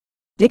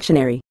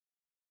Dictionary.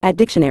 At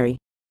dictionary.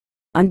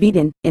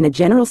 Unbeaten, in a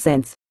general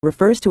sense,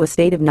 refers to a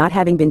state of not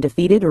having been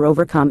defeated or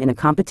overcome in a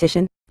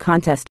competition,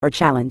 contest, or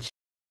challenge.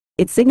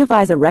 It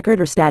signifies a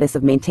record or status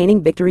of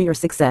maintaining victory or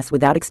success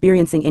without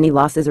experiencing any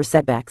losses or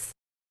setbacks.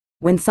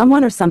 When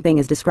someone or something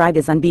is described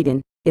as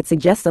unbeaten, it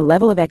suggests a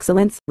level of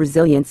excellence,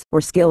 resilience, or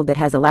skill that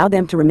has allowed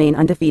them to remain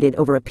undefeated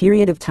over a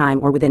period of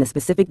time or within a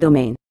specific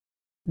domain.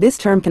 This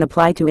term can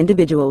apply to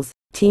individuals,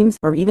 teams,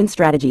 or even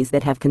strategies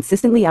that have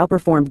consistently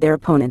outperformed their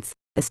opponents,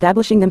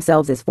 establishing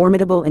themselves as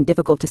formidable and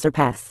difficult to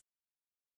surpass.